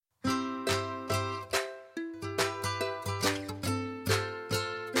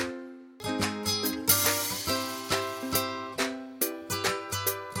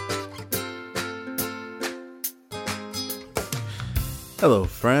Hello,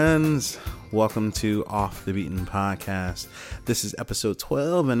 friends. Welcome to Off the Beaten Podcast. This is episode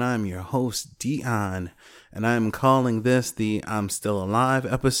 12, and I'm your host, Dion. And I'm calling this the I'm Still Alive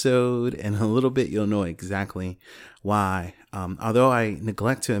episode. In a little bit, you'll know exactly why. Although I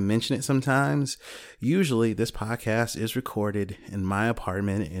neglect to mention it sometimes, usually this podcast is recorded in my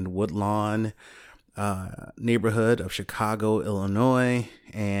apartment in Woodlawn neighborhood of Chicago, Illinois.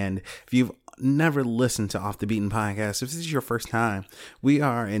 And if you've never listened to Off the Beaten Podcast, if this is your first time, we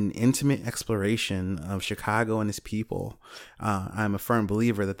are an intimate exploration of Chicago and its people. I'm a firm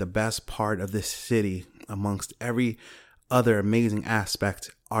believer that the best part of this city, amongst every other amazing aspect,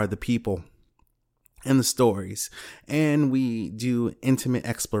 are the people and the stories. And we do intimate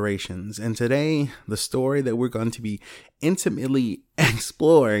explorations. And today, the story that we're going to be intimately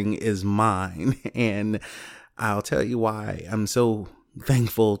exploring is mine. And I'll tell you why I'm so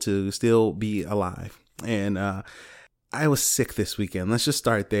thankful to still be alive. And I was sick this weekend. Let's just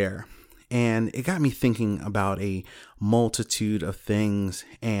start there. And it got me thinking about a multitude of things.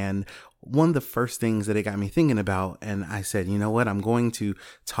 And one of the first things that it got me thinking about, and I said, you know what, I'm going to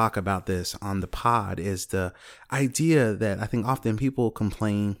talk about this on the pod, is the idea that I think often people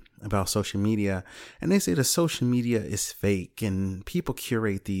complain about social media, and they say the social media is fake and people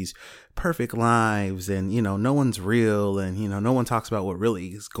curate these perfect lives, and no one's real, and no one talks about what really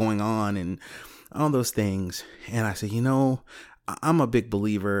is going on and all those things. And I said, I'm a big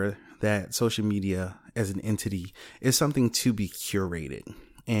believer that social media as an entity is something to be curated.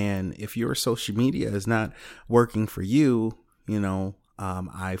 And if your social media is not working for you,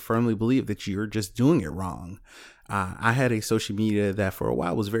 I firmly believe that you're just doing it wrong. I had a social media that for a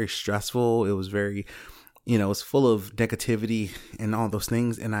while was very stressful. It was very, it was full of negativity and all those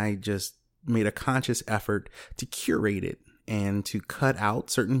things. And I just made a conscious effort to curate it and to cut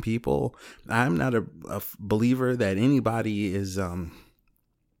out certain people. I'm not a believer that anybody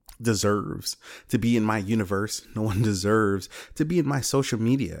deserves to be in my universe. No one deserves to be in my social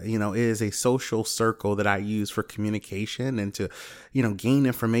media. It is a social circle that I use for communication and to, gain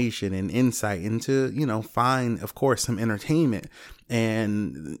information and insight and to, find, of course, some entertainment.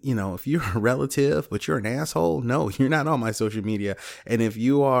 And, if you're a relative, but you're an asshole, no, you're not on my social media. And if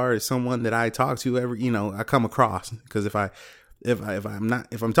you are someone that I talk to I come across, because if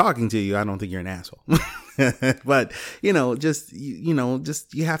I'm talking to you, I don't think you're an asshole. But, you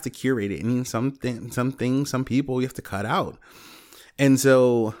have to curate it. And some things, some people you have to cut out. And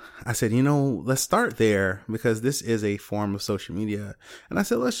so I said, let's start there, because this is a form of social media. And I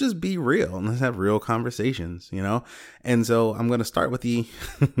said, let's just be real and let's have real conversations, And so I'm going to start with the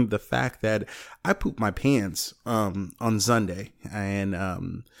the fact that I pooped my pants on Sunday,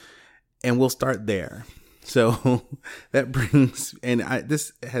 and we'll start there. So that brings, and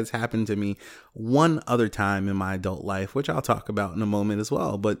this has happened to me one other time in my adult life, which I'll talk about in a moment as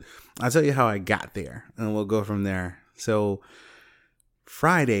well. But I'll tell you how I got there, and we'll go from there. So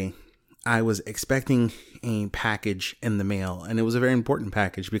Friday, I was expecting a package in the mail, and it was a very important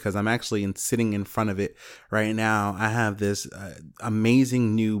package because I'm actually sitting in front of it right now. I have this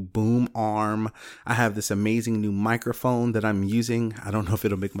amazing new boom arm. I have this amazing new microphone that I'm using. I don't know if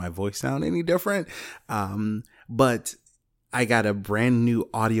it'll make my voice sound any different, but I got a brand new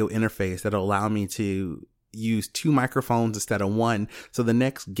audio interface that'll allow me to use 2 microphones instead of 1. So the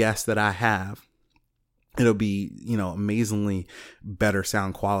next guest that I have, it'll be, amazingly better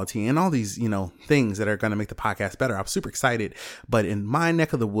sound quality and all these, things that are going to make the podcast better. I'm super excited. But in my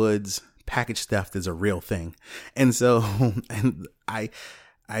neck of the woods, package theft is a real thing. And so and I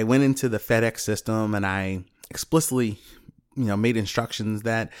went into the FedEx system, and I explicitly, made instructions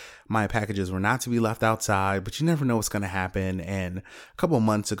that my packages were not to be left outside, but you never know what's going to happen. And a couple of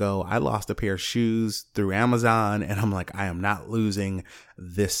months ago, I lost a pair of shoes through Amazon, and I'm like, I am not losing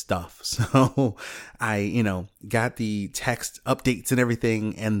this stuff. So I, got the text updates and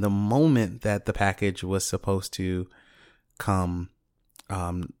everything. And the moment that the package was supposed to come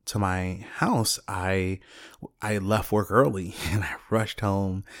to my house, I left work early and I rushed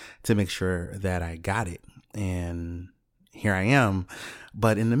home to make sure that I got it. And here I am.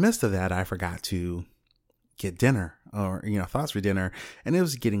 But in the midst of that, I forgot to get dinner, or, thoughts for dinner. And it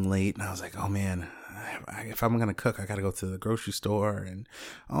was getting late, and I was like, oh man, if I'm going to cook, I got to go to the grocery store and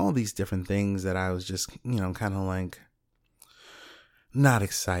all these different things that I was just, kind of like not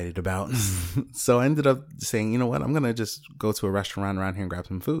excited about. So I ended up saying, you know what, I'm going to just go to a restaurant around here and grab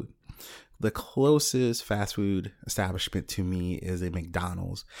some food. The closest fast food establishment to me is a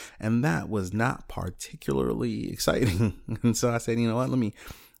McDonald's, and that was not particularly exciting. And so I said, you know what, let me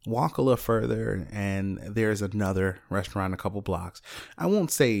walk a little further, and there's another restaurant a couple blocks. I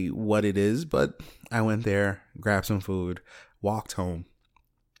won't say what it is, but I went there, grabbed some food, walked home,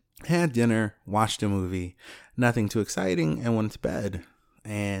 had dinner, watched a movie, nothing too exciting, and went to bed.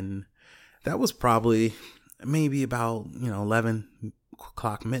 And that was probably maybe about, 11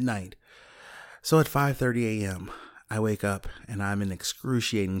 o'clock midnight. So at 5:30 a.m., I wake up and I'm in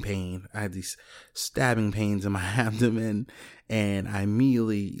excruciating pain. I have these stabbing pains in my abdomen, and I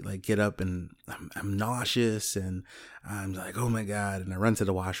immediately get up and I'm nauseous, and I'm like, oh my God. And I run to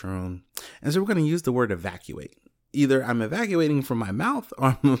the washroom. And so we're going to use the word evacuate. Either I'm evacuating from my mouth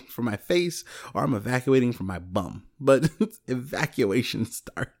or from my face, or I'm evacuating from my bum. But evacuation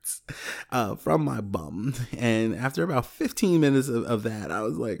starts from my bum. And after about 15 minutes of that, I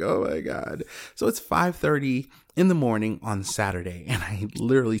was like, oh my God. So it's 5:30 in the morning on Saturday. And I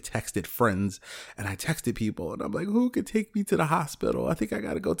literally texted friends and I texted people. And I'm like, who could take me to the hospital? I think I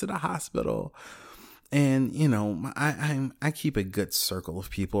got to go to the hospital. And, I keep a good circle of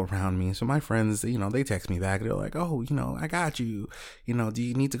people around me. So my friends, they text me back. They're like, oh, I got you. Do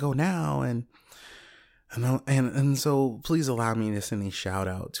you need to go now? And so please allow me to send a shout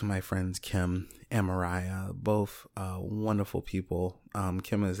out to my friends, Kim and Mariah, both wonderful people.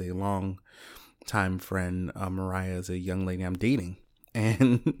 Kim is a long time friend. Mariah is a young lady I'm dating.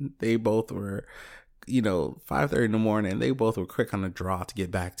 And they both were 5:30 in the morning, they both were quick on the draw to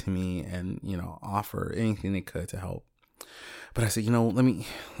get back to me and, offer anything they could to help. But I said, let me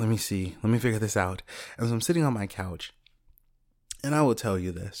figure this out. And so I'm sitting on my couch, and I will tell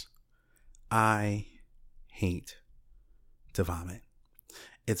you this. I hate to vomit.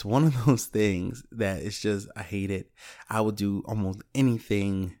 It's one of those things that it's just, I hate it. I will do almost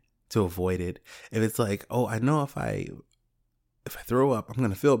anything to avoid it. If it's like, oh, I know if I throw up, I'm going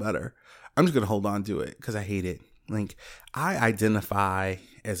to feel better, I'm just going to hold on to it because I hate it. I identify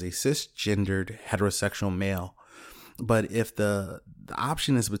as a cisgendered heterosexual male, but if the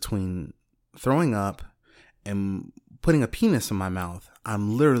option is between throwing up and putting a penis in my mouth,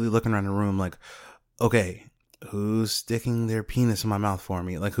 I'm literally looking around the room like, okay, who's sticking their penis in my mouth for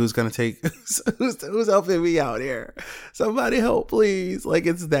me? Who's going to take, who's helping me out here? Somebody help, please.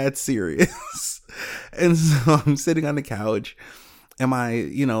 It's that serious. And so I'm sitting on the couch. And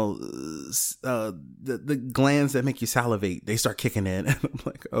the glands that make you salivate, they start kicking in. And I'm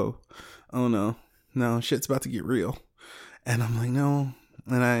like, oh no, shit's about to get real. And I'm like, no.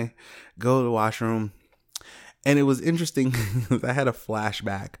 And I go to the washroom. And it was interesting because I had a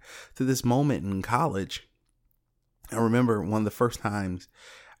flashback to this moment in college. I remember one of the first times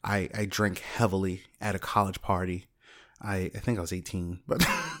I drank heavily at a college party. I think I was 18, but...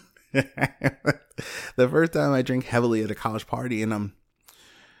 the first time I drank heavily at a college party, and I'm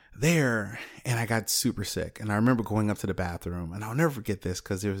there and I got super sick. And I remember going up to the bathroom, and I'll never forget this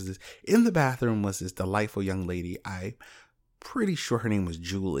because there was this, in the bathroom was this delightful young lady. I'm pretty sure her name was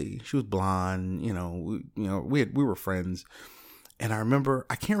Julie. She was blonde, we were friends. And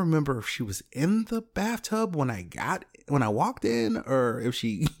I can't remember if she was in the bathtub when I walked in or if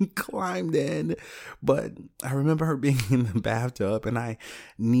she climbed in, but I remember her being in the bathtub, and I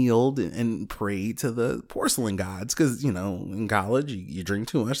kneeled and prayed to the porcelain gods. Cause in college you drink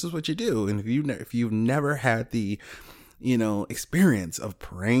too much. That's what you do. And if you've never had the, experience of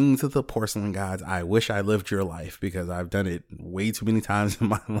praying to the porcelain gods, I wish I lived your life, because I've done it way too many times in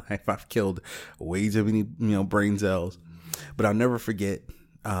my life. I've killed way too many, brain cells. But I'll never forget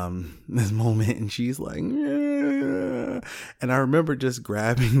this moment, and she's like, yeah. And I remember just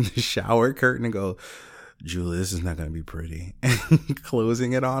grabbing the shower curtain and go, Julie, this is not going to be pretty, and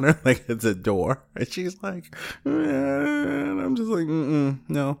closing it on her like it's a door. And she's like, and I'm just like,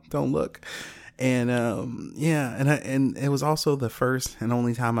 no, don't look. And and it was also the first and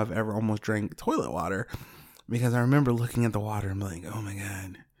only time I've ever almost drank toilet water, because I remember looking at the water and being like, oh my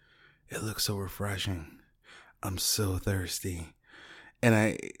God, it looks so refreshing. I'm so thirsty. And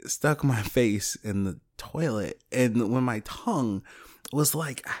I stuck my face in the toilet, and when my tongue was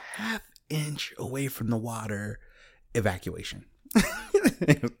like a half inch away from the water, evacuation.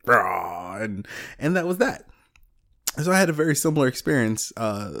 and that was that. So I had a very similar experience,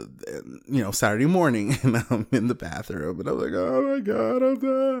 Saturday morning, and I'm in the bathroom, and I was like, oh my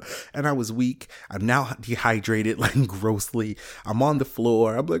God, and I was weak. I'm now dehydrated, grossly. I'm on the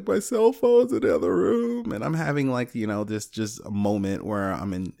floor. I'm like, my cell phone's in the other room, and I'm having this just a moment where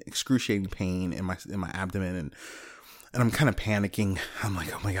I'm in excruciating pain in my abdomen, and I'm kind of panicking. I'm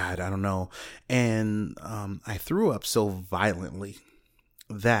like, oh my God, I don't know. And I threw up so violently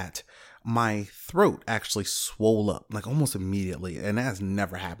that my throat actually swole up like almost immediately. And that has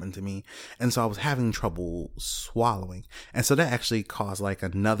never happened to me. And so I was having trouble swallowing. And so that actually caused like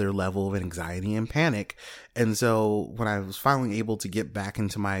another level of anxiety and panic. And so when I was finally able to get back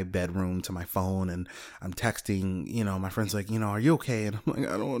into my bedroom to my phone and I'm texting, my friend's like, are you okay? And I'm like,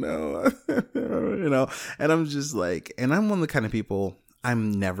 I don't know, and I'm just like, and I'm one of the kind of people,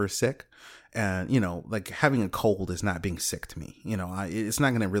 I'm never sick. And, like having a cold is not being sick to me. It's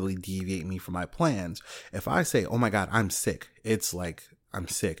not going to really deviate me from my plans. If I say, oh my God, I'm sick, it's like I'm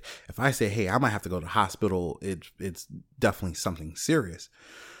sick. If I say, hey, I might have to go to the hospital, it's definitely something serious.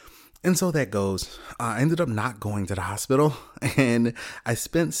 And so that goes. I ended up not going to the hospital, and I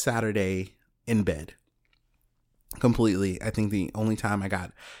spent Saturday in bed completely. I think the only time I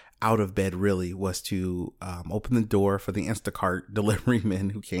got out of bed really was to open the door for the Instacart delivery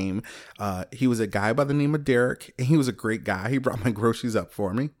man who came. He was a guy by the name of Derek, and he was a great guy. He brought my groceries up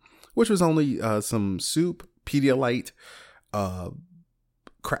for me, which was only some soup, Pedialyte,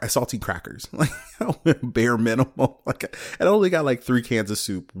 salty crackers, like bare minimum. Like, I only got like 3 cans of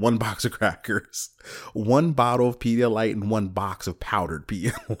soup, 1 box of crackers, 1 bottle of Pedialyte, and 1 box of powdered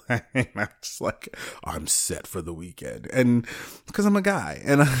Pedialyte. And I'm just like, I'm set for the weekend, and because I'm a guy,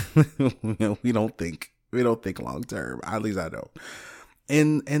 and we don't think long term. At least I don't.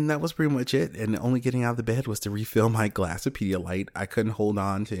 And that was pretty much it. And only getting out of the bed was to refill my glass of Pedialyte. I couldn't hold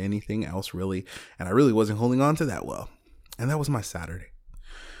on to anything else really, and I really wasn't holding on to that well. And that was my Saturday.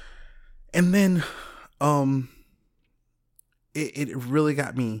 And then, it really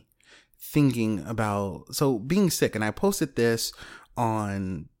got me thinking about, so being sick, and I posted this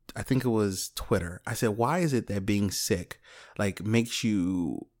on, I think it was Twitter. I said, why is it that being sick, like, makes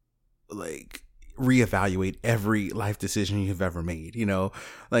you, like, reevaluate every life decision you've ever made?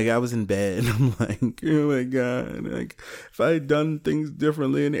 Like, I was in bed and I'm like, oh my God, like, if I had done things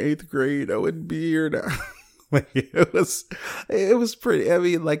differently in 8th grade, I wouldn't be here now. Like, it was pretty, I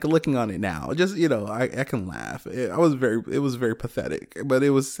mean, like, looking on it now, just, I can laugh. It was very pathetic, but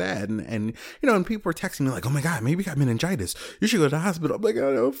it was sad. And and people were texting me like, oh my God, maybe you got meningitis. You should go to the hospital. I'm like,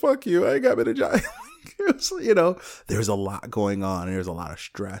 oh no, fuck you. I ain't got meningitis. It was, there's a lot going on and there's a lot of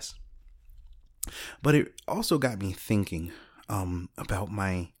stress. But it also got me thinking, about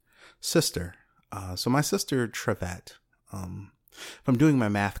my sister. So my sister, Trevette, if I'm doing my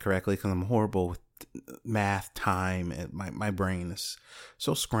math correctly, because I'm horrible with math, time, and my brain is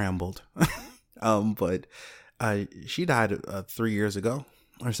so scrambled. But she died 3 years ago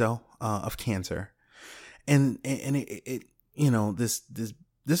or so of cancer, and it this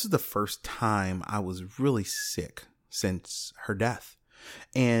is the first time I was really sick since her death,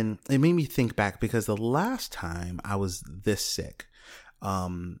 and it made me think back because the last time I was this sick,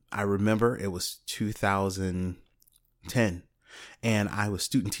 I remember it was 2010, and I was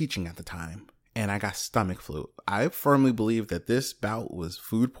student teaching at the time. And I got stomach flu. I firmly believe that this bout was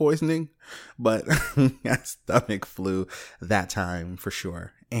food poisoning, but I got stomach flu that time for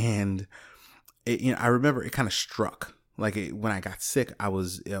sure. And I remember it kind of struck. Like when I got sick, I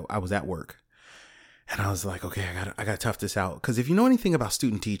was at work, and I was like, okay, I got to tough this out. Because if you know anything about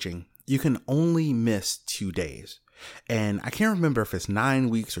student teaching, you can only miss 2 days. And I can't remember if it's 9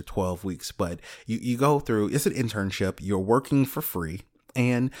 weeks or 12 weeks, but you go through. It's an internship. You're working for free.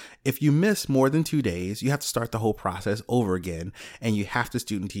 And if you miss more than 2 days, you have to start the whole process over again, and you have to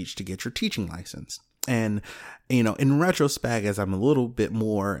student teach to get your teaching license. And, in retrospect, as I'm a little bit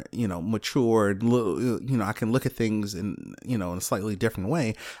more, mature, I can look at things in a slightly different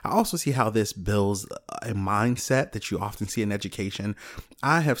way. I also see how this builds a mindset that you often see in education.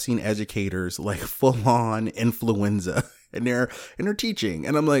 I have seen educators like full on influenza. And they're teaching,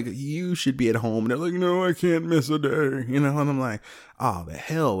 and I'm like, you should be at home. And they're like, no, I can't miss a day, and I'm like, oh, the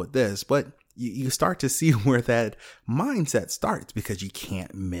hell with this. But you start to see where that mindset starts, because you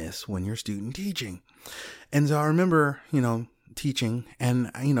can't miss when you're student teaching. And so I remember, teaching,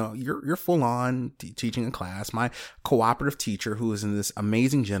 and you're full on teaching a class. My cooperative teacher, who is this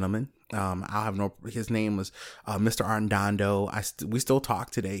amazing gentleman, his name was Mr. Arndondo. We still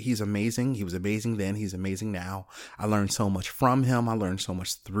talk today. He's amazing. He was amazing then. He's amazing now. I learned so much from him. I learned so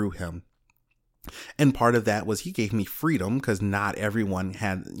much through him. And part of that was he gave me freedom, because not everyone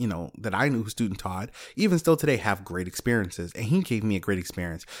had, that I knew who student taught, even still today, have great experiences. And he gave me a great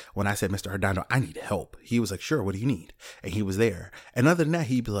experience. When I said, Mr. Arndondo, I need help, he was like, sure, what do you need? And he was there. And other than that,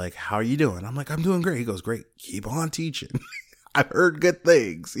 he'd be like, how are you doing? I'm like, I'm doing great. He goes, great, keep on teaching. I've heard good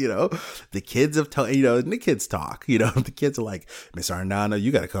things, the kids have told, and the kids talk, the kids are like, Mr. Arndondo,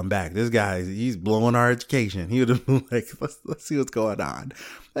 you got to come back. This guy, he's blowing our education. He would have been like, let's see what's going on.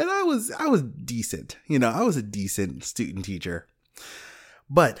 And I was decent, I was a decent student teacher.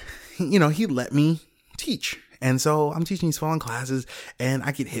 But, he let me teach. And so I'm teaching these foreign classes and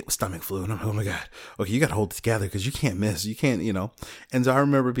I get hit with stomach flu. And I'm like, oh my God, okay, you got to hold it together because you can't miss. You can't, And so I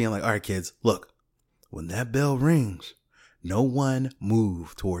remember being like, all right, kids, look, when that bell rings, no one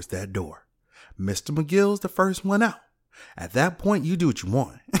move towards that door. Mr. McGill's the first one out. At that point, you do what you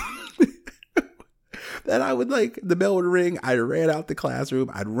want. Then I would the bell would ring. I ran out the classroom.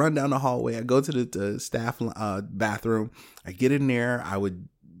 I'd run down the hallway. I'd go to the staff bathroom. I'd get in there. I would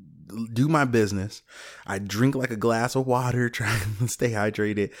do my business. I'd drink like a glass of water, try and stay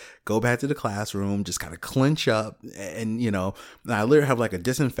hydrated, go back to the classroom, just kind of clench up. And, I literally have like a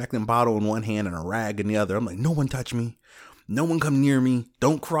disinfectant bottle in one hand and a rag in the other. I'm like, no one touch me. No one come near me.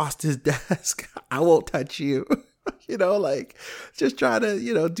 Don't cross this desk. I won't touch you. Just try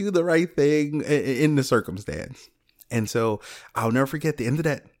to, do the right thing in the circumstance. And so I'll never forget the end of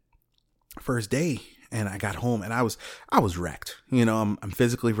that first day. And I got home and I was wrecked. I'm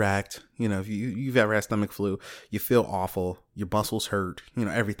physically wrecked. If you've ever had stomach flu, you feel awful. Your muscles hurt,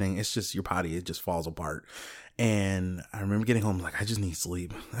 everything. It's just your body. It just falls apart. And I remember getting home like, I just need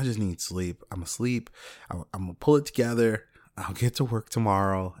sleep. I'm asleep. I'm going to pull it together. I'll get to work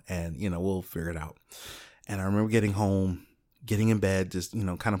tomorrow and, we'll figure it out. And I remember getting home, getting in bed, just,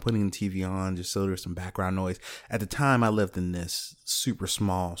 kind of putting the TV on just so there's some background noise. At the time, I lived in this super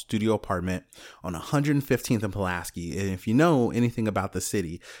small studio apartment on 115th and Pulaski. And if you know anything about the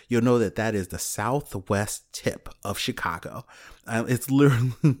city, you'll know that is the southwest tip of Chicago. It's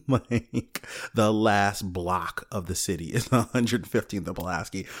literally like the last block of the city is 115th and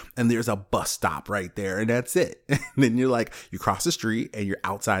Pulaski. And there's a bus stop right there. And that's it. And then you cross the street and you're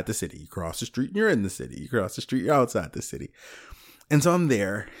outside the city. You cross the street and you're in the city. You cross the street, you're outside the city. And so I'm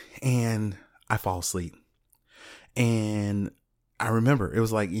there and I fall asleep. And I remember it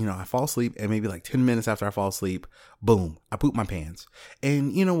was like, I fall asleep and maybe like 10 minutes after I fall asleep, boom, I poop my pants.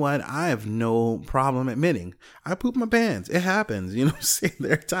 And you know what? I have no problem admitting I poop my pants. It happens.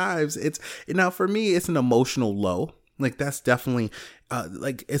 There are times for me, it's an emotional low. Like that's definitely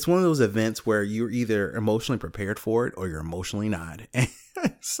it's one of those events where you're either emotionally prepared for it or you're emotionally not. And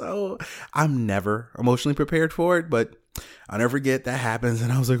so I'm never emotionally prepared for it, but I'll never forget that happens.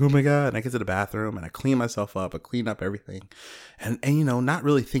 And I was like, oh my God. And I get to the bathroom and I clean myself up. I clean up everything and not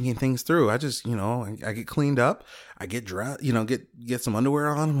really thinking things through. I just, I get cleaned up. I get dressed, get some underwear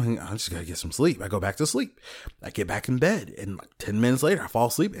on. I'm like, I just gotta get some sleep. I go back to sleep. I get back in bed and like 10 minutes later, I fall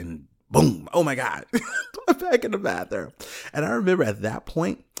asleep and boom. Oh my God. I'm back in the bathroom. And I remember at that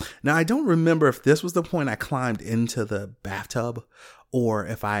point, now I don't remember if this was the point I climbed into the bathtub or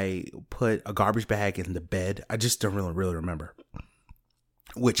if I put a garbage bag in the bed. I just don't really remember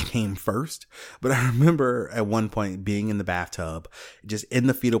which came first. But I remember at one point being in the bathtub, just in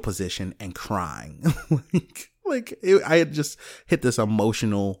the fetal position and crying. I had just hit this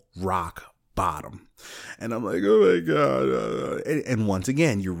emotional rock bottom. And I'm like, oh my God. And once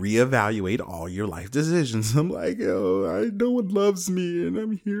again, you reevaluate all your life decisions. I'm like, no one loves me and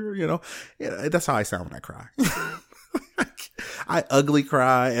I'm here, that's how I sound when I cry. I ugly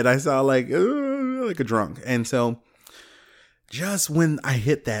cry and I sound like a drunk. And so just when I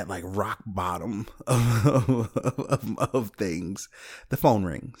hit that like rock bottom of things, the phone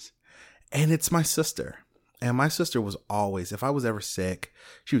rings and it's my sister. And my sister was always, if I was ever sick,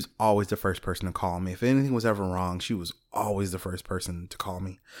 she was always the first person to call me. If anything was ever wrong, she was always the first person to call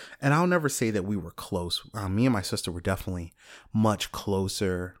me. And I'll never say that we were close. Me and my sister were definitely much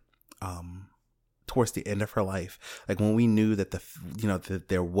closer towards the end of her life. Like when we knew that that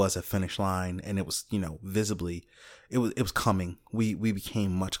there was a finish line and it was, visibly, it was coming. We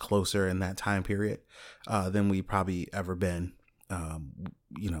became much closer in that time period than we probably ever been.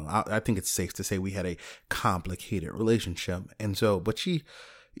 I think it's safe to say we had a complicated relationship. And so, but she,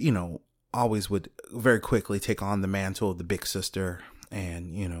 always would very quickly take on the mantle of the big sister.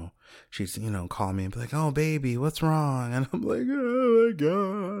 And, she'd, call me and be like, oh, baby, what's wrong? And I'm like, oh my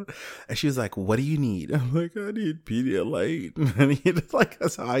God. And she was like, what do you need? I'm like, I need Pedialyte. And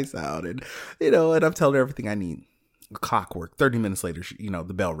that's how I sounded, and I'm telling her everything I need. Clockwork. 30 minutes later,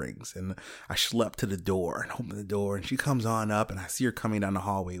 the bell rings and I schlepp to the door and open the door and she comes on up and I see her coming down the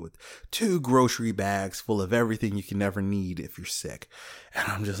hallway with 2 grocery bags full of everything you can ever need if you're sick. And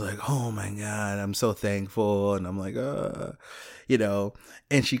I'm just like, oh my God, I'm so thankful. And I'm like, and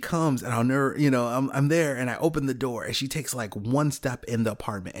she comes and I'll never, I'm there and I open the door and she takes like one step in the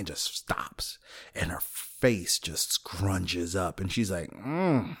apartment and just stops and her face just scrunches up and she's like,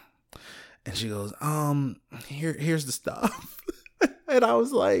 And she goes, here's the stuff. And I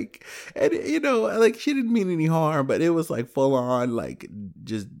was like, and she didn't mean any harm, but it was like full on, like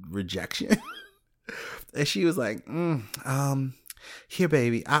just rejection. And she was like, here,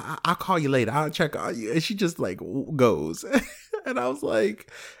 baby, I'll call you later. I'll check on you. And she just like goes. And I was like,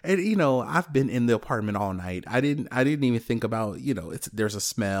 and I've been in the apartment all night. I didn't even think about, there's a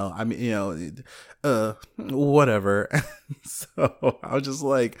smell. I mean, whatever. So I was just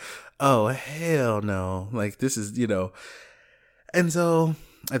like, oh, hell no. Like, this is, and so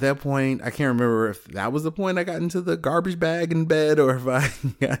at that point, I can't remember if that was the point I got into the garbage bag in bed or if I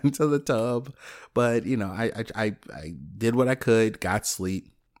got into the tub. But, I did what I could, got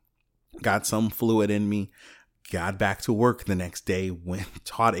sleep, got some fluid in me, got back to work the next day,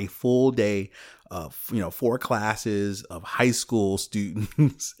 taught a full day of, 4 classes of high school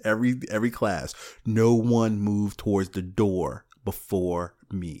students, every class. No one moved towards the door before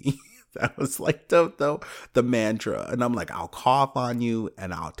me. That was like the mantra. And I'm like, I'll cough on you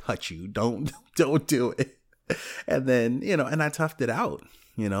and I'll touch you. Don't do it. And then, and I toughed it out.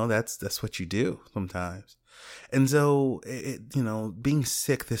 That's what you do sometimes. And so, being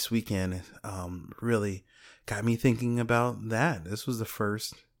sick this weekend really got me thinking about that. This was the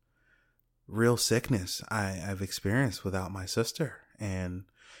first real sickness I've experienced without my sister. And,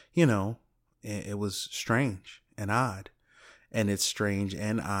 it was strange and odd. And it's strange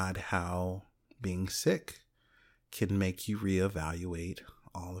and odd how being sick can make you reevaluate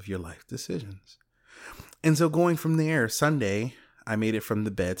all of your life decisions. And so going from there, Sunday, I made it from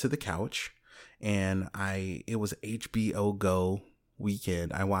the bed to the couch, and it was HBO Go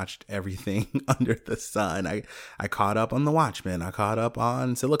weekend. I watched everything under the sun. I caught up on The Watchmen. I caught up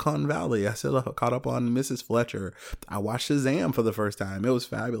on Silicon Valley. I still caught up on Mrs. Fletcher. I watched Shazam for the first time. It was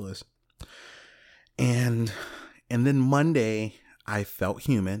fabulous. And then Monday, I felt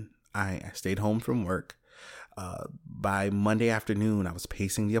human. I stayed home from work. By Monday afternoon, I was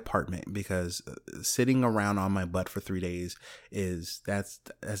pacing the apartment because sitting around on my butt for 3 days that's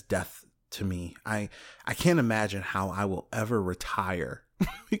death to me. I can't imagine how I will ever retire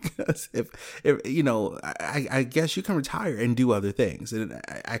because if I guess you can retire and do other things. And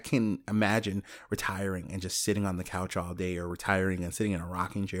I can imagine retiring and just sitting on the couch all day, or retiring and sitting in a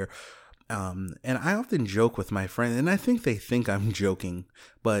rocking chair. And I often joke with my friends, and I think they think I'm joking,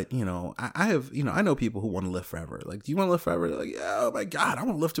 but I have, I know people who want to live forever. Like, do you want to live forever? They're like, yeah, oh my God, I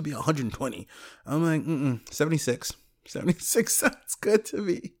want to live to be 120. I'm like, 76. 76 sounds good to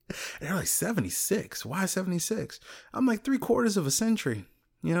me. And they're like, 76? Why 76? I'm like, 3/4 of a century.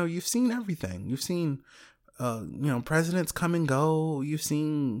 You've seen everything. You've seen, presidents come and go. You've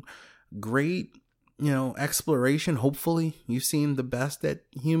seen great, exploration. Hopefully you've seen the best that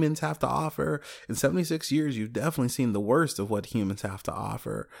humans have to offer. In 76 years, you've definitely seen the worst of what humans have to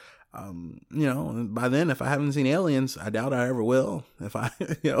offer. By then, if I haven't seen aliens, I doubt I ever will. If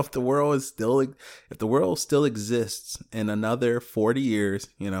if the world still exists in another 40 years,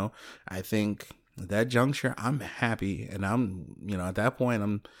 I think at that juncture, I'm happy. And I'm, at that point,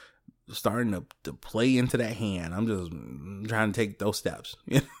 I'm starting to play into that hand. I'm just trying to take those steps.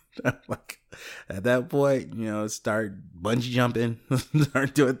 Like at that point, start bungee jumping,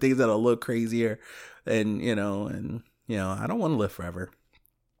 start doing things that are a little crazier, and I don't want to live forever.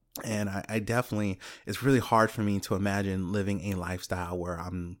 And I definitely, it's really hard for me to imagine living a lifestyle where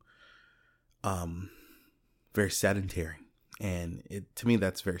I'm very sedentary, and to me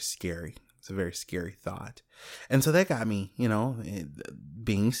that's very scary. It's a very scary thought. And so that got me,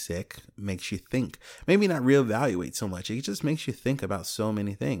 being sick makes you think, maybe not reevaluate so much. It just makes you think about so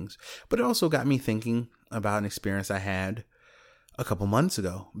many things. But it also got me thinking about an experience I had a couple months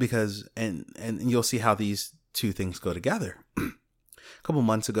ago, because, and you'll see how these two things go together. A couple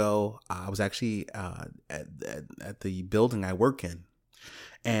months ago, I was actually at the building I work in,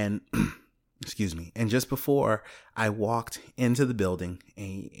 and excuse me. And just before I walked into the building,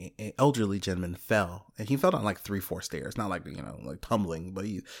 a elderly gentleman fell, and he fell down like 3-4 stairs, not like, like tumbling, but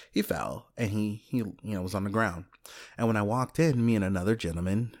he fell, and he was on the ground. And when I walked in, me and another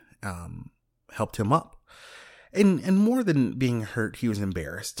gentleman, helped him up, and more than being hurt, he was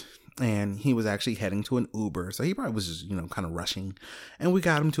embarrassed. And he was actually heading to an Uber. So he probably was just, kind of rushing. And we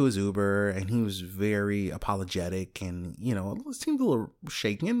got him to his Uber, and he was very apologetic, and, it seemed a little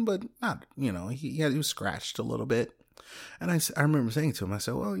shaken, but not, he was scratched a little bit. And I remember saying to him, I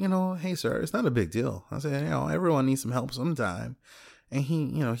said, well, hey, sir, it's not a big deal. I said, everyone needs some help sometime. And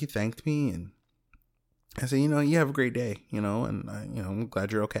he thanked me, and I said, you have a great day, and I'm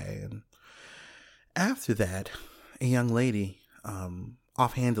glad you're okay. And after that, a young lady,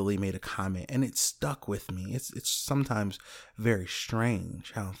 offhandedly made a comment, and it stuck with me. It's sometimes very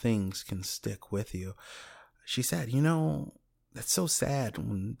strange how things can stick with you. She said, that's so sad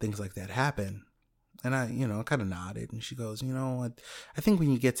when things like that happen. And I, kind of nodded, and she goes, I think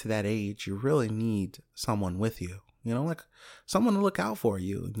when you get to that age, you really need someone with you. like someone to look out for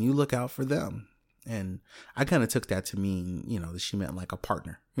you and you look out for them. And I kind of took that to mean, that she meant like a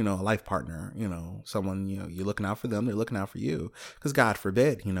partner, a life partner, someone, you're looking out for them, they're looking out for you. Because God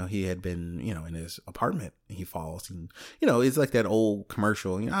forbid, he had been, in his apartment, he falls and, it's like that old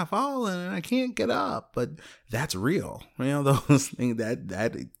commercial, I fall and I can't get up, but that's real. Those things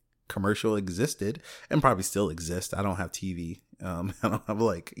that commercial existed and probably still exists. I don't have TV. I don't have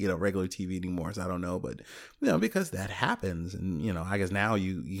regular TV anymore, so I don't know. But because that happens, and I guess now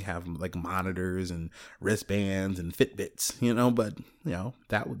you have like monitors and wristbands and Fitbits, but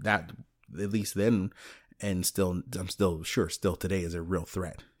that at least then, and still I'm still sure still today is a real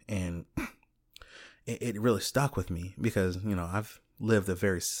threat, and it really stuck with me because I've lived a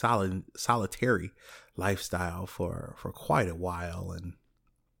very solitary lifestyle for quite a while, and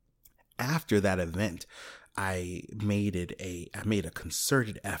after that event, I made a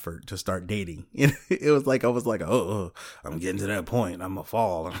concerted effort to start dating. It was like, I was like, oh, I'm getting to that point. I'm gonna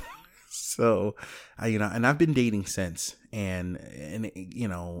fall. So, and I've been dating since, and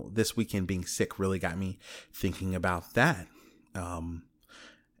this weekend being sick really got me thinking about that. Over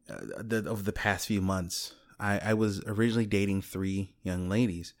the past few months, I was originally dating 3 young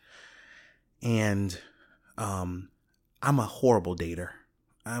ladies, and I'm a horrible dater.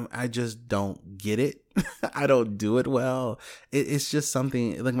 I just don't get it. I don't do it well. It's just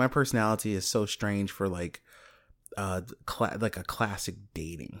something like my personality is so strange for like a classic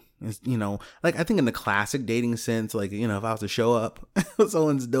dating. It's, like I think in the classic dating sense, like, if I was to show up at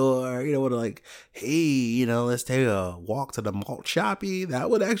someone's door, with like, hey, let's take a walk to the malt shoppy,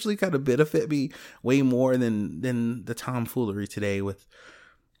 that would actually kind of benefit me way more than the tomfoolery today with,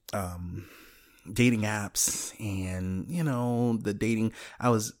 dating apps and the dating. I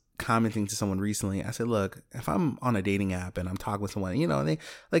was commenting to someone recently. I said, look, if I'm on a dating app and I'm talking with someone, and they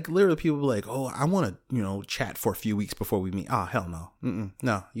like literally people be like, oh, I want to chat for a few weeks before we meet. Oh, hell no.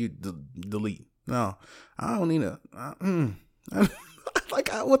 No, you delete. No, I don't need like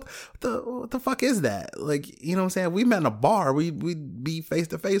what the fuck is that? Like, what I'm saying? We met in a bar, we'd be face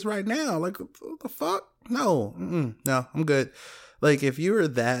to face right now. Like, what the fuck? No, no, I'm good. Like, if you're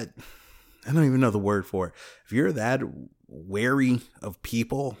that, I don't even know the word for it. If you're that wary of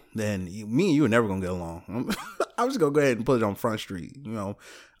people, then me and you are never gonna get along. I'm just gonna go ahead and put it on Front Street.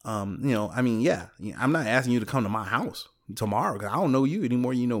 I mean, yeah, I'm not asking you to come to my house tomorrow because I don't know you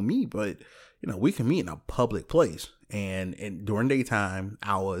anymore. You know me, but we can meet in a public place and during daytime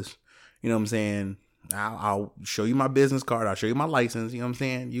hours. You know what I'm saying? I'll show you my business card. I'll show you my license. You know what I'm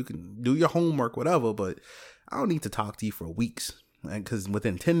saying? You can do your homework, whatever, but I don't need to talk to you for weeks. Because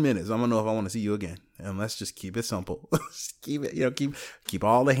within 10 minutes, I'm gonna know if I want to see you again. And let's just keep it simple. Keep it, keep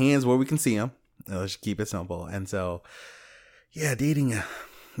all the hands where we can see them. Let's keep it simple. And so, yeah, dating,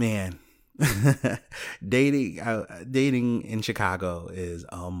 man, dating in Chicago is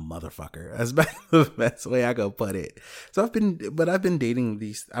a motherfucker. That's the best way I could put it. So I've been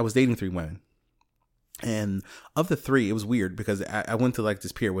dating I was dating 3 women. And of the 3, it was weird because I went to like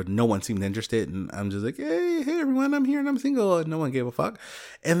this period where no one seemed interested, and I'm just like, hey everyone, I'm here and I'm single, and no one gave a fuck.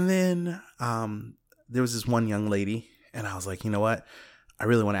 And then there was this one young lady, and I was like, you know what? I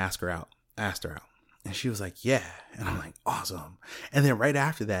really want to ask her out. Asked her out. And she was like, yeah. And I'm like, awesome. And then right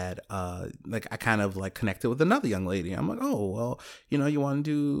after that, like I kind of like connected with another young lady. I'm like, oh, well, you want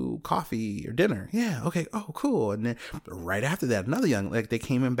to do coffee or dinner? Yeah. Okay. Oh, cool. And then right after that, another young, like they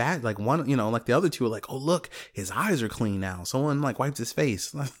came in back, like one, like the other 2 were like, oh, look, his eyes are clean now. Someone like wiped his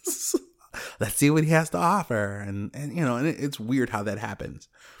face. Let's see what he has to offer. And it's weird how that happens.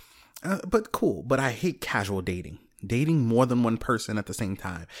 But cool. But I hate casual dating. Dating more than one person at the same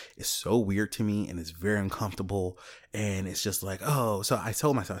time is so weird to me, and it's very uncomfortable. And it's just like, oh, so I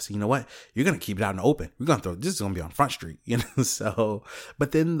told myself, I said, you know what? You're going to keep it out in the open. We're going to this is going to be on Front Street, So,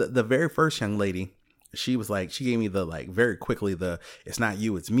 but then the very first young lady, she was like, she gave me the, like, very quickly, it's not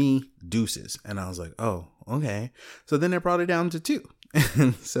you, it's me, deuces. And I was like, oh, okay. So then they brought it down to 2.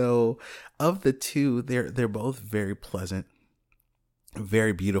 And so of the 2, they're both very pleasant,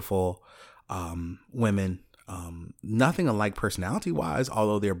 very beautiful, women. Nothing alike personality wise,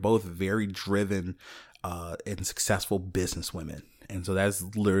 although they're both very driven and successful business women. And so that's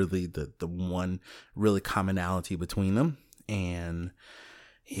literally the one really commonality between them. And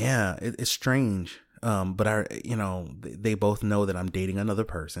yeah, it's strange. But they both know that I'm dating another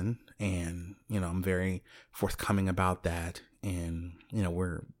person, and, I'm very forthcoming about that. And,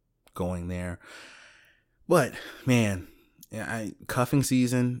 we're going there, but man, cuffing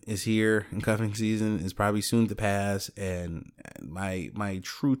season is here, and cuffing season is probably soon to pass. And my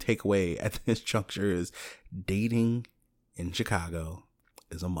true takeaway at this juncture is dating in Chicago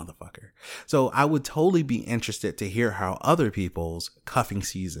is a motherfucker. So I would totally be interested to hear how other people's cuffing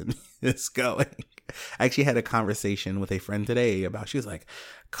season is going. I actually had a conversation with a friend today about, she was like,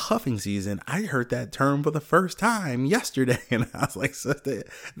 cuffing season. I heard that term for the first time yesterday. And I was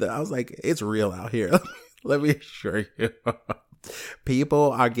like, it's real out here. Let me assure you.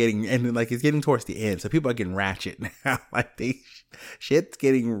 People are getting, and like it's getting towards the end, so people are getting ratchet now. Like shit's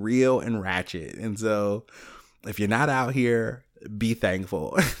getting real and ratchet. And so if you're not out here, be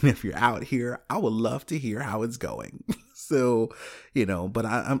thankful. And if you're out here, I would love to hear how it's going. So, but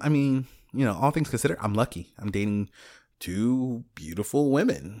I mean, all things considered, I'm lucky. I'm dating two beautiful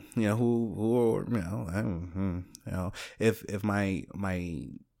women, who are, if my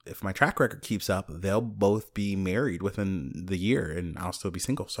track record keeps up, they'll both be married within the year and I'll still be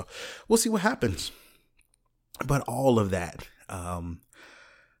single. So we'll see what happens. But all of that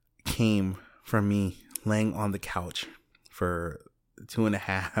came from me laying on the couch for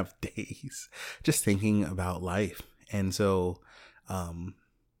 2.5 days, just thinking about life. And so I'm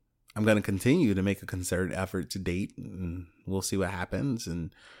going to continue to make a concerted effort to date, and we'll see what happens.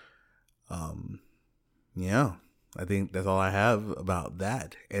 And I think that's all I have about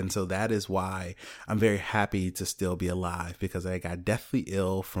that. And so that is why I'm very happy to still be alive, because I got deathly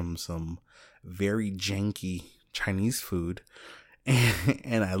ill from some very janky Chinese food,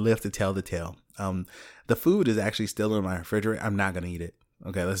 and I live to tell the tale. The food is actually still in my refrigerator. I'm not going to eat it.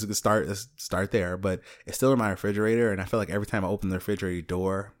 Okay, let's start there. But it's still in my refrigerator, and I feel like every time I open the refrigerator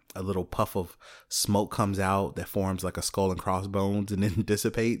door, a little puff of smoke comes out that forms like a skull and crossbones and then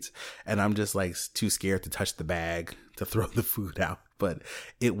dissipates. And I'm just like too scared to touch the bag to throw the food out, but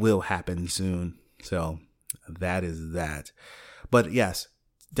it will happen soon. So that is that. But yes,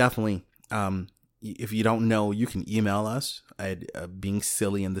 definitely. If you don't know, you can email us at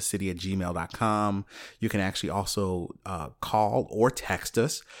beingsillyinthecity@gmail.com. You can actually also call or text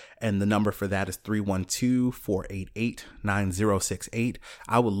us, and the number for that is 312-488-9068.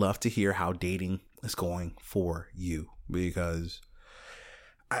 I would love to hear how dating is going for you, because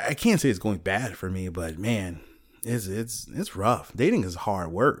I can't say it's going bad for me, but man, it's rough. Dating is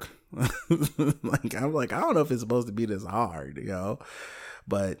hard work. I'm like, I don't know if it's supposed to be this hard,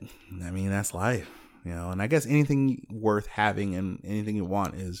 But I mean, that's life, and I guess anything worth having and anything you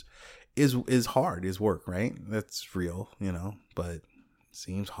want is hard, is work, right? That's real, but it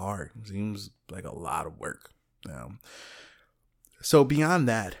seems hard. It seems like a lot of work. So beyond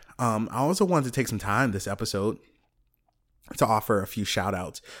that, I also wanted to take some time this episode to offer a few shout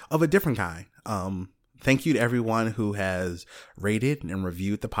outs of a different kind. Thank you to everyone who has rated and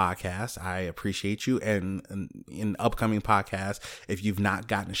reviewed the podcast. I appreciate you. And in upcoming podcasts, if you've not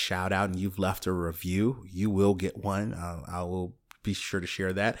gotten a shout out and you've left a review, you will get one. I will be sure to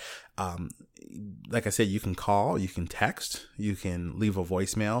share that. Like I said, you can call, you can text, you can leave a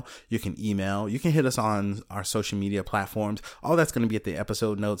voicemail, you can email, you can hit us on our social media platforms. All that's going to be at the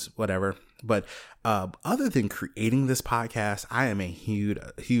episode notes, whatever. But other than creating this podcast, I am a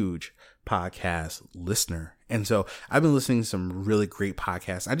huge podcast listener. And so I've been listening to some really great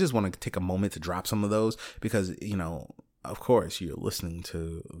podcasts. I just want to take a moment to drop some of those because, of course, you're listening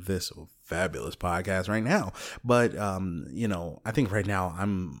to this fabulous podcast right now. But, I think right now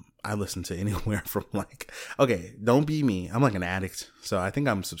I listen to anywhere from don't be me. I'm like an addict. So I think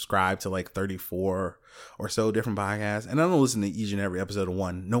I'm subscribed to like 34 or so different podcasts. And I don't listen to each and every episode of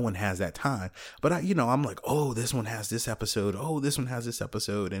one. No one has that time. But I'm like, oh, this one has this episode. Oh, this one has this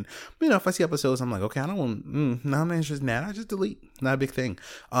episode. And, if I see episodes, I'm like, okay, I don't want, no, I'm not interested in that. I just delete. Not a big thing.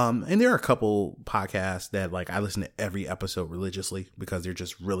 And there are a couple podcasts that I listen to every episode religiously because they're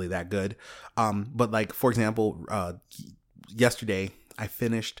just really that good. But for example, yesterday, I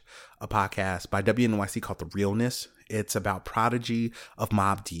finished a podcast by WNYC called The Realness. It's about Prodigy of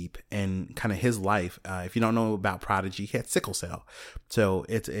Mobb Deep and kind of his life. If you don't know about Prodigy, he had sickle cell. So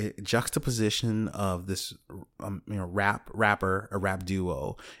it's a juxtaposition of this a rap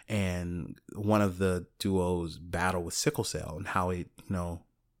duo, and one of the duos battle with sickle cell and how it,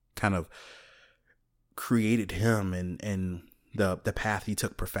 kind of created him and the path he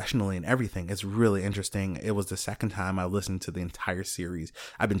took professionally and everything. It's really interesting. It was the second time I listened to the entire series.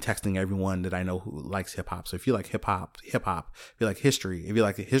 I've been texting everyone that I know who likes hip hop. So if you like hip hop, if you like history, if you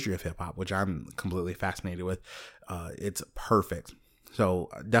like the history of hip hop, which I'm completely fascinated with, it's perfect. So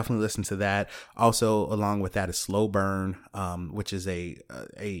definitely listen to that. Also, along with that is Slow Burn, which is a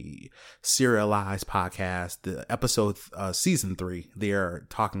serialized podcast. The episode, season 3, they are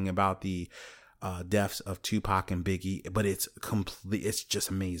talking about the deaths of Tupac and Biggie, but it's just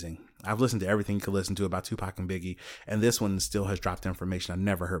amazing. I've listened to everything you could listen to about Tupac and Biggie, and this one still has dropped information I've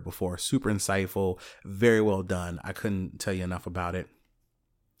never heard before. Super insightful, very well done. I couldn't tell you enough about it.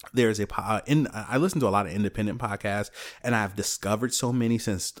 there's I listen to a lot of independent podcasts, and I've discovered so many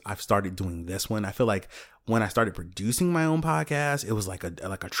since I've started doing this one. I feel like when I started producing my own podcast, it was like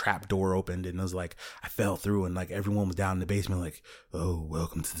a trap door opened, and it was like I fell through, and like everyone was down in the basement like, oh,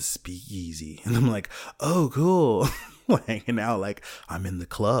 welcome to the speakeasy. And I'm like, oh, cool. Like, and now like I'm in the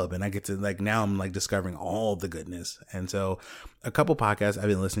club, and I get to like, now I'm like discovering all the goodness. And so a couple podcasts I've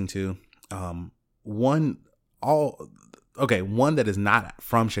been listening to, one that is not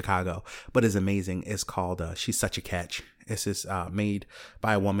from Chicago, but is amazing, is called She's Such a Catch. It's this made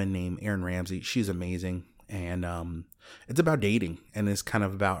by a woman named Erin Ramsey. She's amazing. And it's about dating, and it's kind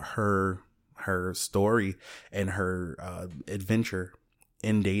of about her story and her adventure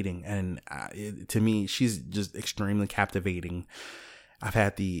in dating. And to me, she's just extremely captivating. I've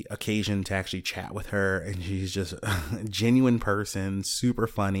had the occasion to actually chat with her, and she's just a genuine person, super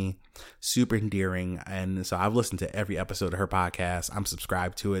funny, super endearing. And so I've listened to every episode of her podcast. I'm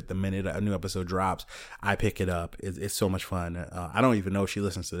subscribed to it. The minute a new episode drops, I pick it up. It's so much fun. I don't even know if she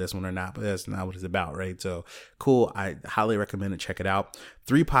listens to this one or not, but that's not what it's about, right? So cool. I highly recommend it. Check it out.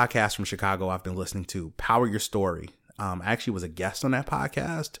 3 podcasts from Chicago I've been listening to. Power Your Story. I actually was a guest on that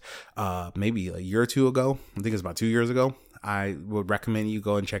podcast maybe a year or two ago. I think it's about 2 years ago. I would recommend you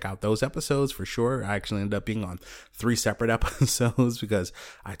go and check out those episodes for sure. I actually ended up being on 3 separate episodes because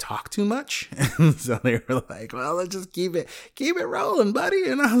I talk too much. And so they were like, well, let's just keep it rolling, buddy.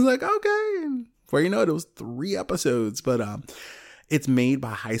 And I was like, okay. And before you know it, it was 3 episodes. But it's made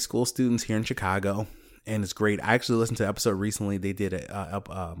by high school students here in Chicago, and it's great. I actually listened to an episode recently. They did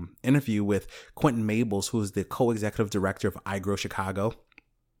an interview with Quentin Mabels, who is the co-executive director of iGrow Chicago.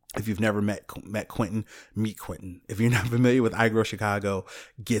 If you've never met Quentin, meet Quentin. If you're not familiar with iGrow Chicago,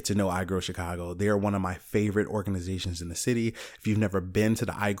 get to know iGrow Chicago. They are one of my favorite organizations in the city. If you've never been to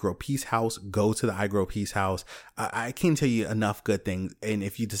the iGrow Peace House, go to the iGrow Peace House. I can't tell you enough good things. And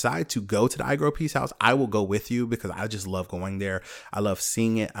if you decide to go to the iGrow Peace House, I will go with you because I just love going there. I love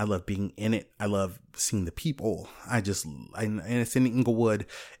seeing it. I love being in it. I love seeing the people. And it's in Inglewood.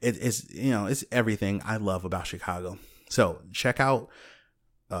 It's everything I love about Chicago. So check out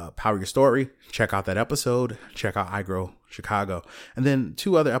Power Your Story. Check out that episode. Check out iGrow Chicago. And then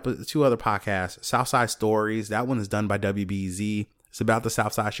two other podcasts. Southside Stories. That one is done by WBZ. It's about the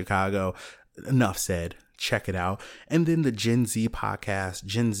Southside Chicago. Enough said. Check it out. And then the Gen Z podcast.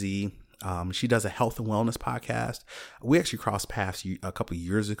 Gen Z. She does a health and wellness podcast. We actually crossed paths a couple of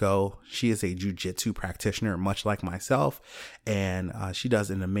years ago. She is a jiu-jitsu practitioner, much like myself. And she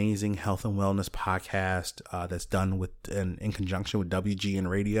does an amazing health and wellness podcast that's done in conjunction with WGN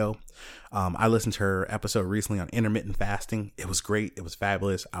Radio. I listened to her episode recently on intermittent fasting. It was great. It was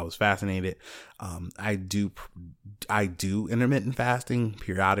fabulous. I was fascinated. I do intermittent fasting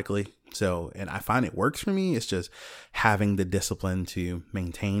periodically. So, and I find it works for me. It's just having the discipline to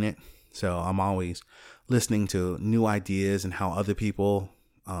maintain it. So I'm always listening to new ideas and how other people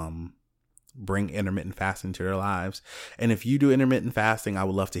bring intermittent fasting to their lives. And if you do intermittent fasting, I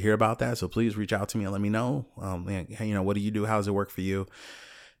would love to hear about that. So please reach out to me and let me know. What do you do? How does it work for you?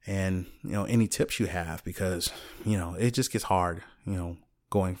 And, any tips you have, because, it just gets hard,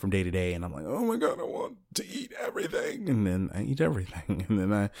 going from day to day. And I'm like, oh my God, I want to eat everything. And then I eat everything. And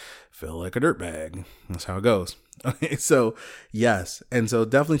then I feel like a dirtbag. That's how it goes. Okay. So yes. And so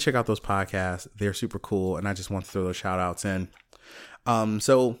definitely check out those podcasts. They're super cool. And I just want to throw those shout outs in.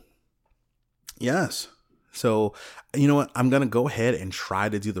 So yes. So you know what? I'm going to go ahead and try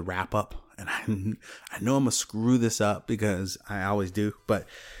to do the wrap up. And I know I'm going to screw this up because I always do. But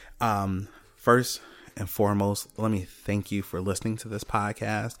first and foremost, let me thank you for listening to this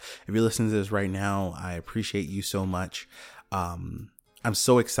podcast. If you're listening to this right now, I appreciate you so much. I'm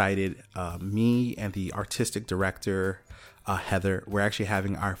so excited. Me and the artistic director, Heather, we're actually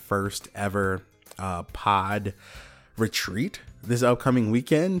having our first ever pod retreat this upcoming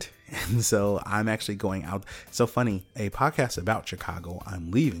weekend. And so I'm actually going out. It's so funny, a podcast about Chicago.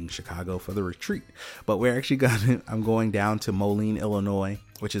 I'm leaving Chicago for the retreat, but I'm going down to Moline, Illinois,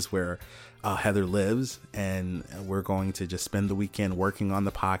 which is where Heather lives, and we're going to just spend the weekend working on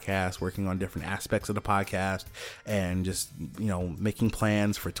the podcast, working on different aspects of the podcast, and just making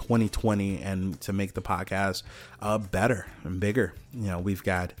plans for 2020 and to make the podcast better and bigger.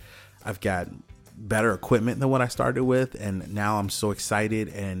 I've got better equipment than what I started with, and now I'm so excited.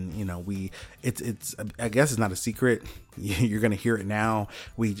 And it's I guess it's not a secret. You're gonna hear it now.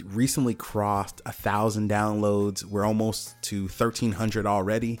 We recently crossed 1,000 downloads. We're almost to 1,300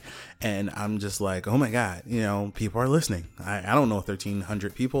 already, and I'm just like, oh my God, people are listening. I don't know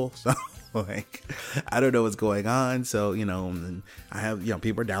 1,300 people, so I don't know what's going on. So and I have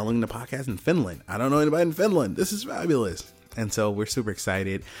people are downloading the podcast in Finland. I don't know anybody in Finland. This is fabulous. And so we're super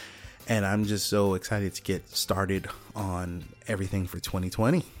excited. And I'm just so excited to get started on everything for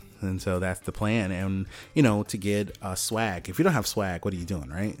 2020. And so that's the plan. And, to get swag. If you don't have swag, what are you doing,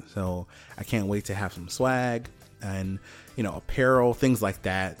 right? So I can't wait to have some swag and, apparel, things like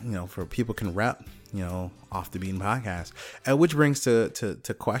that, for people can rep, Off the Beaten Podcast. Which brings to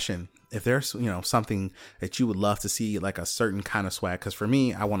question, if there's, something that you would love to see, like a certain kind of swag. Because for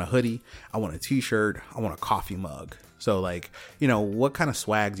me, I want a hoodie, I want a t-shirt, I want a coffee mug. So like, what kind of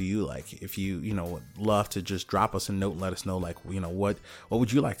swag do you like? If you, would love to just drop us a note and let us know, like, what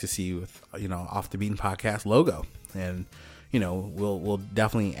would you like to see with, Off the Beaten Podcast logo? And, we'll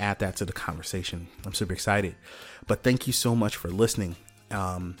definitely add that to the conversation. I'm super excited. But thank you so much for listening.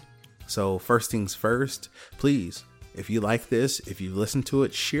 So first things first, please, if you like this, if you listen to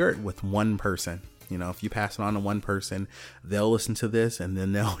it, share it with one person. If you pass it on to one person, they'll listen to this and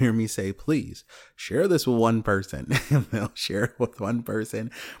then they'll hear me say, please share this with one person. And they'll share it with one person.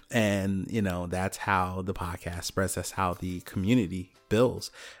 And, that's how the podcast spreads. That's how the community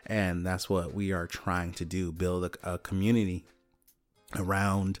builds. And that's what we are trying to do, build a community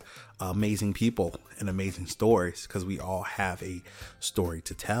around amazing people and amazing stories, because we all have a story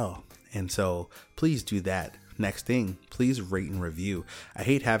to tell. And so please do that. Next thing, please rate and review. I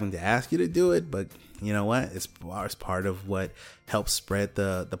hate having to ask you to do it, but you know what? It's part of what helps spread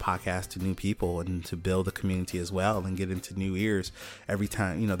the podcast to new people and to build a community as well and get into new ears every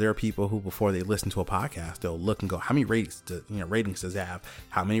time. There are people who, before they listen to a podcast, they'll look and go, how many ratings does it have?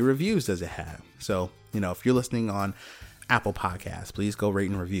 How many reviews does it have? So, if you're listening on Apple Podcasts, please go rate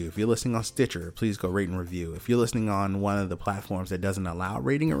and review. If you're listening on Stitcher, please go rate and review. If you're listening on one of the platforms that doesn't allow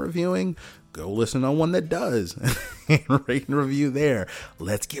rating and reviewing, go listen on one that does and rate and review there.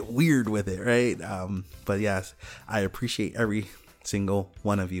 Let's get weird with it, right? But yes, I appreciate every single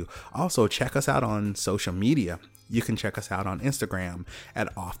one of you. Also, check us out on social media. You can check us out on Instagram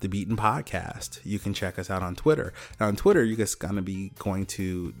at Off the Beaten Podcast. You can check us out on Twitter. Now on Twitter, you're just going to be going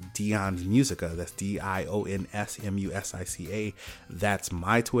to Dion's Musica. That's DIONSMUSICA. That's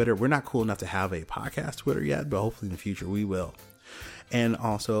my Twitter. We're not cool enough to have a podcast Twitter yet, but hopefully in the future we will. And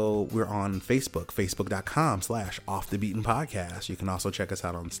also we're on Facebook, facebook.com/Off the Beaten Podcast. You can also check us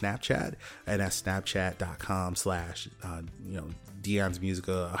out on Snapchat, and that's snapchat.com/ Dion's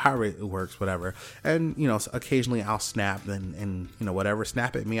Musica, however it works, whatever. And, occasionally I'll snap and whatever,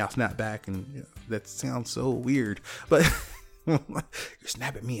 snap at me, I'll snap back. And that sounds so weird, but you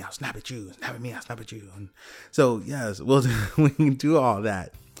snap at me, I'll snap at you, snap at me, I'll snap at you. And so yes, we can do all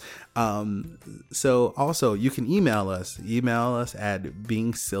that. So also you can email us at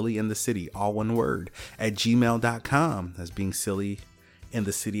beingsillyinthecity, all one word, at gmail.com. That's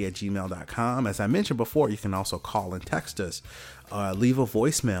beingsillyinthecity@gmail.com. As I mentioned before, you can also call and text us, leave a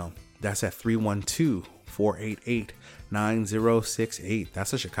voicemail. That's at 312-488-9068.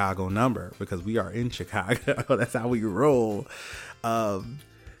 That's a Chicago number because we are in Chicago. That's how we roll.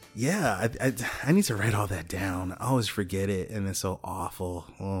 Yeah, I need to write all that down. I always forget it, and it's so awful.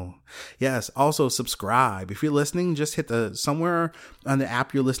 Oh, yes. Also, subscribe. If you're listening, just hit somewhere on the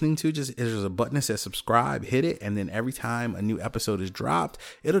app you're listening to. There's a button that says subscribe. Hit it, and then every time a new episode is dropped,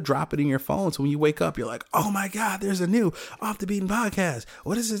 it'll drop it in your phone. So when you wake up, you're like, "Oh my God, there's a new Off the Beaten Podcast.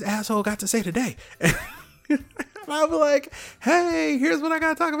 What has this asshole got to say today?" And I'll be like, "Hey, here's what I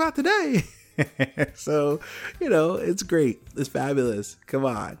got to talk about today." So, it's great. It's fabulous. Come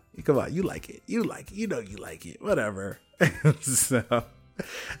on. You like it. You like it. Whatever. So,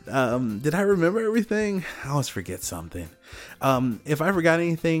 did I remember everything? I always forget something. If I forgot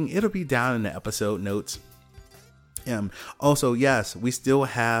anything, it'll be down in the episode notes. Also, yes, we still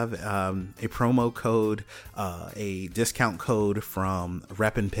have a promo code, a discount code from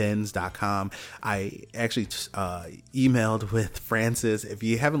reppinpens.com. I actually emailed with Francis. If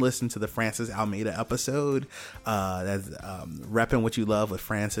you haven't listened to the Francis Almeida episode, that's Reppin' What You Love with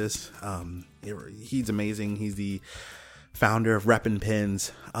Francis. He's amazing. He's the founder of Reppin'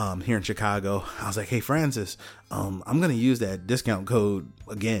 Pens here in Chicago. I was like, "Hey Francis, I'm gonna use that discount code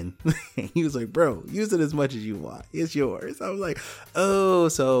again." He was like, "Bro, use it as much as you want. It's yours." I was like, "Oh,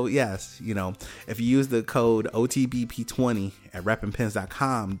 so yes, if you use the code OTBP20 at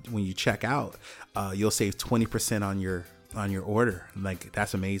reppinpens.com when you check out, you'll save 20% on your order." Like,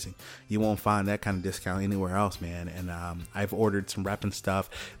 that's amazing. You won't find that kind of discount anywhere else, man. And I've ordered some Reppin' stuff.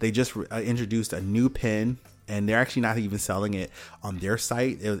 They just introduced a new pen. And they're actually not even selling it on their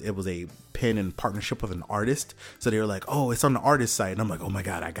site. It was a pen in partnership with an artist. So they were like, "Oh, it's on the artist site." And I'm like, "Oh my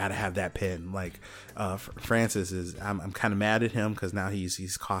God, I got to have that pen." Like, Francis I'm kind of mad at him because now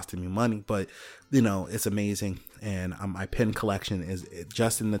he's costing me money, but it's amazing. And my pen collection is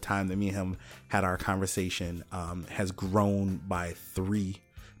just in the time that me and him had our conversation, has grown by 3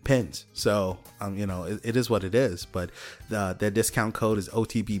 pens. So, it is what it is, but the discount code is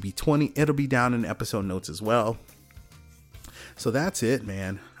OTBB20. It'll be down in the episode notes as well. So that's it,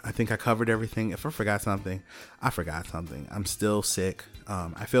 man. I think I covered everything. If I forgot something, I forgot something. I'm still sick.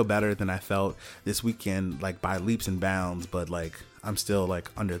 I feel better than I felt this weekend, like by leaps and bounds, but like I'm still like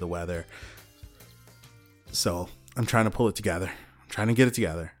under the weather. So I'm trying to pull it together. I'm trying to get it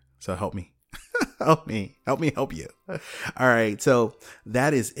together. So help me. help you. All right. So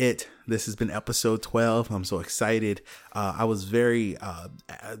that is it. This has been episode 12. I'm so excited. I was very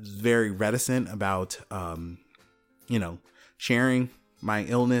reticent about, sharing my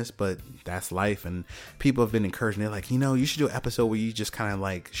illness, but that's life. And people have been encouraging. They're like, you should do an episode where you just kind of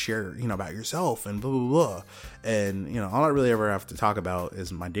like share, about yourself and blah, blah, blah. And, all I really ever have to talk about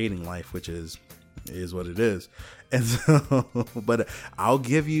is my dating life, which is what it is. And so, but I'll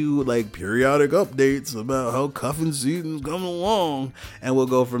give you like periodic updates about how cuffing season's coming along, and we'll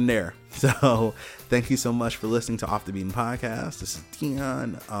go from there. So thank you so much for listening to Off the Beaten Podcast. This is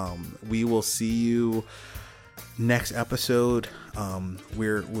Dion. We will see you next episode.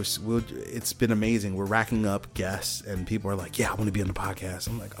 It's been amazing. We're racking up guests, and people are like, yeah, I want to be on the podcast.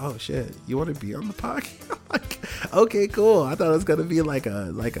 I'm like, oh shit, you want to be on the podcast? I'm like, okay, cool. I thought it was gonna be like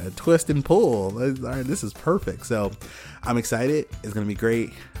a twist and pull. All right, this is perfect. So I'm excited. It's gonna be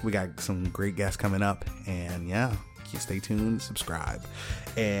great. We got some great guests coming up, and yeah, stay tuned, subscribe,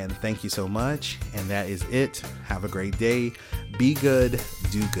 and thank you so much. And that is it. Have a great day. Be good,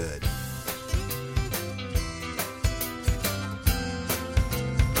 do good.